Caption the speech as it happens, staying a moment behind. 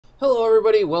Hello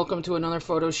everybody, welcome to another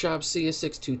Photoshop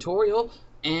CS6 tutorial,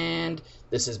 and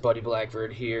this is Buddy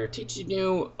Blackbird here teaching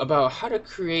you about how to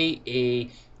create a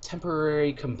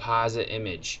temporary composite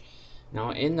image.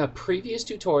 Now in the previous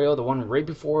tutorial, the one right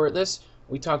before this,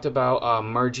 we talked about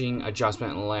merging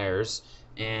adjustment layers,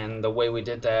 and the way we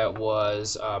did that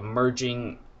was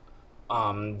merging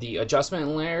the adjustment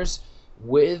layers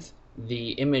with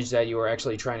the image that you were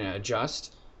actually trying to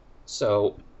adjust.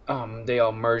 So they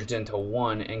all merged into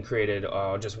one and created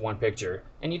just one picture,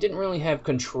 and you didn't really have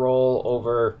control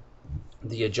over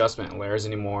the adjustment layers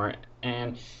anymore,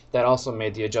 and that also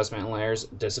made the adjustment layers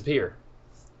disappear.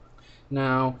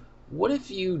 Now what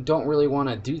if you don't really want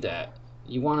to do that?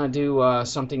 You want to do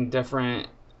something different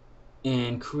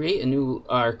and create a new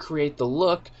create the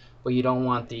look, but you don't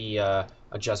want the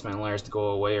adjustment layers to go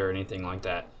away or anything like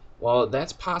that. Well,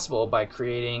 that's possible by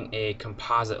creating a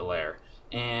composite layer.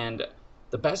 And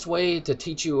the best way to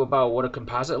teach you about what a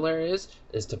composite layer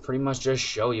is to pretty much just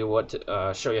show you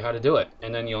show you how to do it,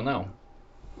 and then you'll know.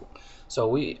 So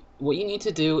what you need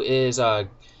to do is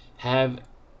have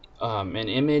an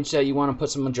image that you want to put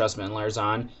some adjustment layers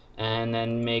on, and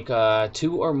then make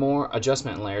 2 or more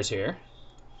adjustment layers here.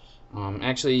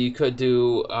 Actually, you could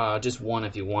do just one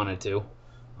if you wanted to.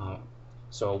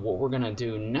 So what we're gonna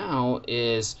do now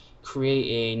is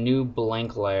create a new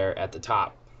blank layer at the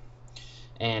top,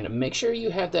 and make sure you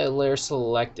have that layer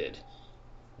selected.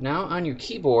 Now on your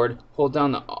keyboard, hold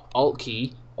down the Alt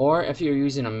key, or if you're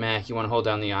using a Mac, you want to hold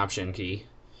down the Option key,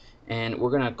 and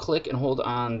we're gonna click and hold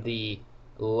on the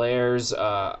layers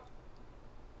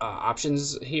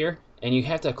options here, and you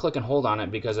have to click and hold on it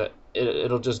because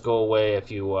it'll just go away if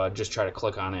you just try to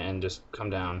click on it and just come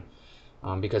down,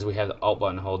 because we have the Alt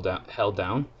button held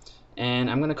down. And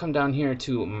I'm going to come down here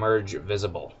to Merge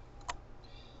Visible.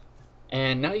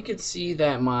 And now you can see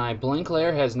that my blank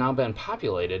layer has now been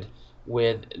populated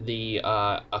with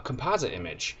a composite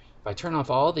image. If I turn off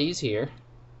all these here,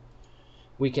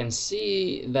 we can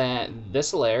see that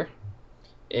this layer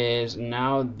is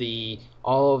now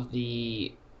all of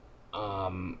the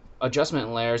adjustment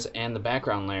layers and the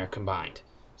background layer combined.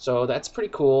 So that's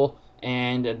pretty cool,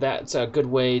 and that's a good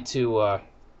way to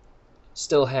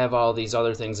still have all these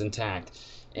other things intact.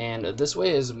 And this way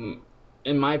is,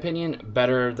 in my opinion,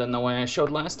 better than the way I showed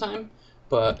last time,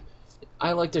 but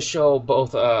I like to show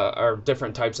both our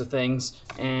different types of things,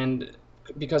 and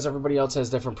because everybody else has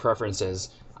different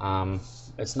preferences,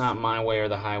 it's not my way or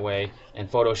the highway,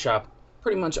 and Photoshop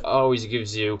pretty much always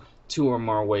gives you 2 or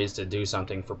more ways to do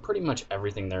something for pretty much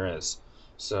everything there is.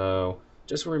 So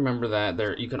just remember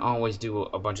that you can always do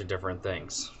a bunch of different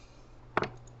things.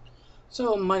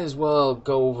 So might as well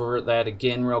go over that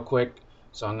again real quick.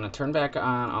 So I'm going to turn back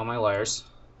on all my layers.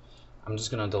 I'm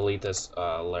just going to delete this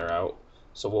layer out.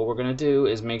 So what we're going to do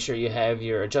is make sure you have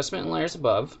your adjustment layers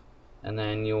above, and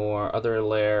then your other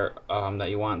layer that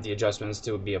you want the adjustments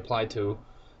to be applied to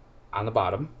on the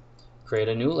bottom. Create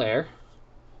a new layer.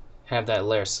 Have that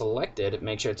layer selected,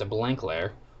 make sure it's a blank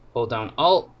layer, hold down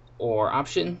Alt or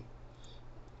Option,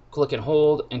 click and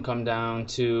hold, and come down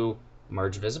to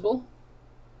Merge Visible,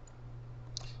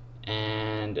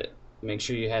 and make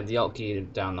sure you have the Alt key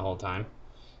down the whole time,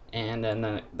 and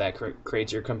then that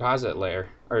creates your composite layer,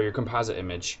 or your composite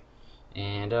image,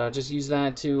 and just use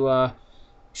that to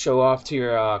show off to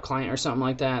your client or something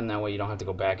like that, and that way you don't have to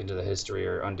go back into the history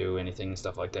or undo anything and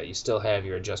stuff like that. You still have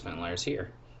your adjustment layers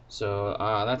here. So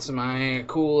that's my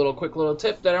cool quick little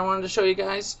tip that I wanted to show you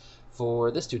guys for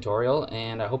this tutorial,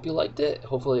 and I hope you liked it.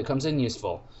 Hopefully it comes in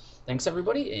useful. Thanks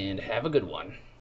everybody, and have a good one.